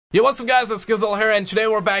Yo, what's up guys, it's Skizzle here, and today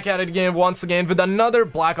we're back at it again once again with another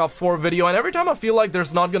Black Ops 4 video. And every time I feel like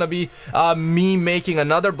there's not gonna be me making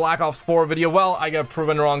another Black Ops 4 video, well, I get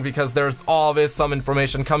proven wrong because there's always some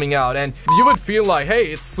information coming out. And you would feel like, hey,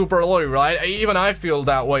 it's super early, right? Even I feel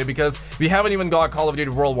that way because we haven't even got Call of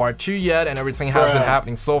Duty World War II yet, and everything has been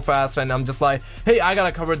happening so fast, and I'm just like, hey, I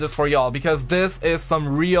gotta cover this for y'all because this is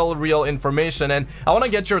some real information, and I wanna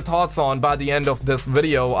get your thoughts on by the end of this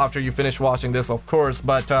video after you finish watching this, of course.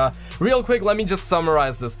 But real quick, let me just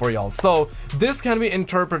summarize this for y'all. So this can be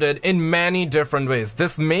interpreted in many different ways.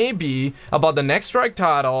 This may be about the next strike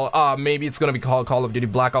title. Maybe it's gonna be called Call of Duty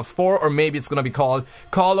Black Ops 4, or maybe it's gonna be called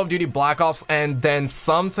Call of Duty Black Ops and then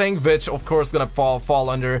something, which of course gonna fall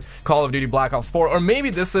under Call of Duty Black Ops 4. Or maybe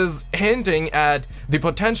this is hinting at the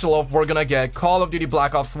potential of we're gonna get Call of Duty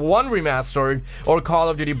Black Ops 1 Remastered or Call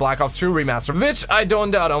of Duty Black Ops 2 Remastered, which I don't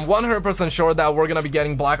doubt. I'm 100% sure that we're gonna be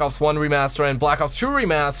getting Black Ops 1 Remastered and Black Ops 2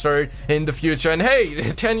 Remastered in the future. And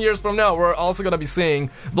hey, 10 years from now we're also gonna be seeing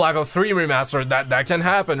Black Ops 3 Remastered. That can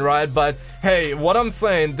happen, right? But hey, what I'm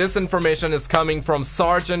saying, this information is coming from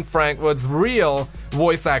Sergeant Frank Woods, real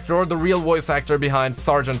voice actor, or the real voice actor behind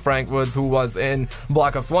Sergeant Frank Woods, who was in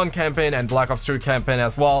Black Ops 1 campaign and Black Ops 2 campaign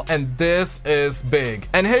as well. And this is big.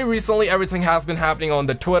 And hey, recently everything has been happening on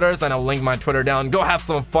the Twitters, and I'll link my Twitter down. Go have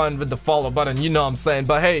some fun with the follow button, you know what I'm saying.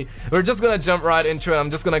 But hey, we're just gonna jump right into it.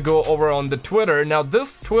 I'm just gonna go over on the Twitter. Now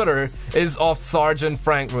this Twitter is of Sergeant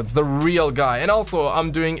Frank Woods, the real guy. And also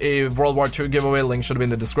I'm doing a World War II giveaway, link should be in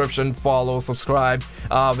the description. Follow, subscribe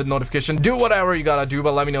with notification, do whatever you gotta do,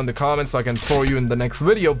 but let me know in the comments so I can throw you in the next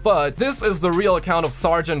video. But this is the real account of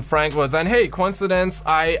Sergeant Frank Woods, and hey, coincidence?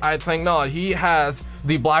 I think not. He has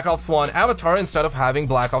the Black Ops 1 avatar instead of having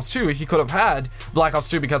Black Ops 2. He could have had Black Ops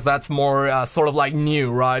 2 because that's more sort of like new,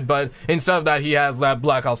 right? But instead of that, he has that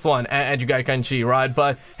Black Ops 1, and you guys can cheat, right?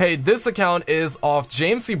 But hey, this account is of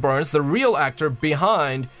James C. Burns, the real actor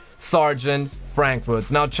behind Sergeant Frank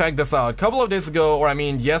Woods. Now check this out. A couple of days ago, or I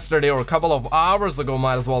mean yesterday, or a couple of hours ago,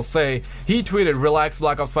 might as well say, he tweeted, "Relax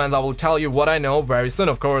Black Ops fans, I will tell you what I know very soon."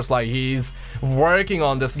 Of course, like, he's working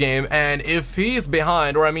on this game, and if he's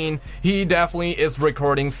behind, or I mean, he definitely is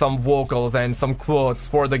recording some vocals and some quotes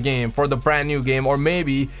for the game, for the brand new game, or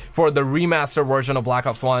maybe for the remastered version of Black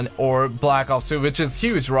Ops 1 or Black Ops 2, which is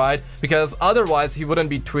huge, right? Because otherwise he wouldn't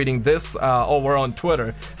be tweeting this over on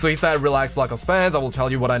Twitter. So he said, "Relax Black Ops fans, I will tell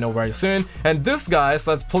you what I know very soon." And this guy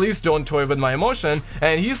says, "Please don't toy with my emotion,"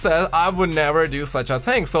 and he said, "I would never do such a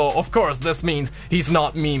thing." So of course this means he's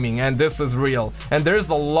not memeing, and this is real. And there's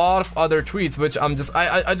a lot of other tweets which I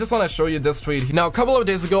just want to show you this tweet. Now a couple of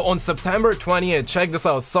days ago on September 28th, check this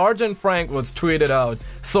out, Sergeant Frank Woods tweeted out,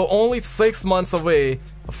 "So only 6 months away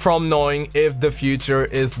from knowing if the future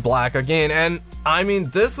is black again." And I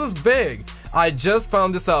mean, this is big. I just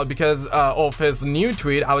found this out because of his new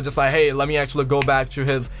tweet. I was just like, hey, let me actually go back to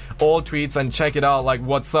his old tweets and check it out, like,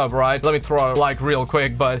 what's up, right? Let me throw it like real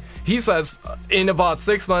quick. But he says, in about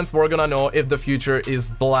 6 months, we're gonna know if the future is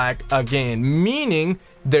black again. Meaning,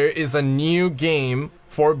 there is a new game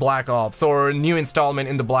for Black Ops, or a new installment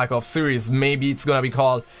in the Black Ops series. Maybe it's gonna be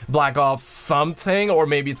called Black Ops something, or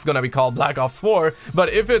maybe it's gonna be called Black Ops 4.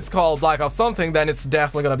 But if it's called Black Ops something, then it's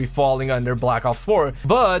definitely gonna be falling under Black Ops 4.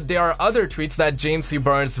 But there are other tweets that James C.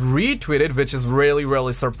 Burns retweeted, which is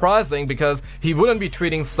really surprising, because he wouldn't be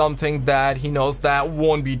tweeting something that he knows that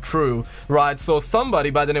won't be true, right? So somebody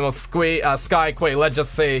by the name of Sky Quay, let's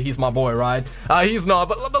just say he's my boy, right? He's not,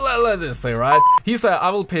 but let's just say, right? He said, "I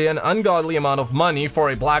will pay an ungodly amount of money for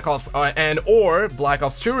a Black Ops and or Black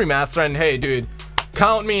Ops 2 remaster," and hey, dude,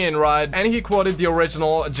 count me in, right? And he quoted the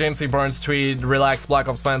original James C. Burns tweet, "Relax Black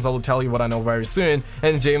Ops fans, I will tell you what I know very soon."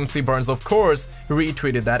 And James C. Burns, of course,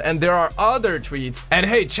 retweeted that. And there are other tweets, and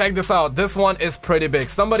hey, check this out, this one is pretty big.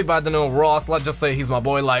 Somebody by the name of Ross, let's just say he's my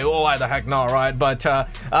boy, like, oh, why the heck not, right? But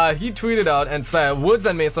he tweeted out and said, "Woods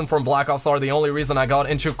and Mason from Black Ops are the only reason I got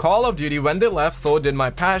into Call of Duty. When they left, so did my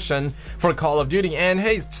passion for Call of Duty." And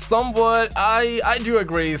hey, somewhat, I do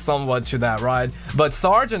agree somewhat to that, right? But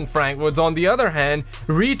Sergeant Frank Woods, on the other hand,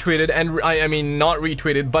 retweeted, and I mean not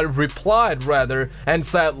retweeted, but replied rather, and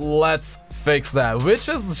said, "Let's fix that," which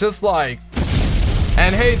is just like,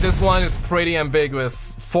 and hey, this one is pretty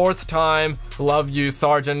ambiguous. Fourth time, love you,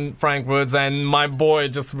 Sergeant Frank Woods, and my boy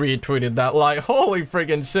just retweeted that, like, holy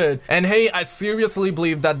freaking shit. And hey, I seriously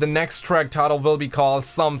believe that the next track title will be called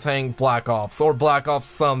something Black Ops, or Black Ops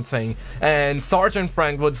something, and Sergeant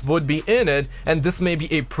Frank Woods would be in it, and this may be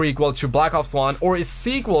a prequel to Black Ops 1, or a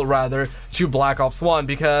sequel rather to Black Ops 1,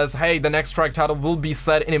 because hey, the next track title will be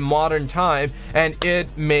set in a modern time, and it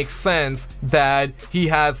makes sense that he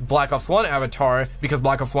has Black Ops 1 avatar, because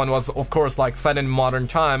Black Ops 1 was of course like set in modern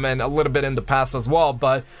time and a little bit in the past as well,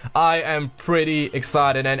 but I am pretty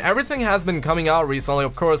excited, and everything has been coming out recently,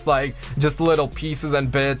 of course, like just little pieces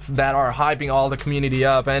and bits that are hyping all the community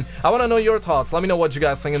up, and I want to know your thoughts. Let me know what you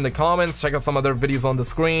guys think in the comments. Check out some other videos on the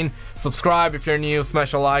screen, subscribe if you're new,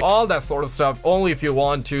 smash a like, all that sort of stuff, only if you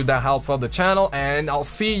want to. That helps out the channel, and I'll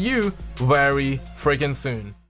see you very freaking soon.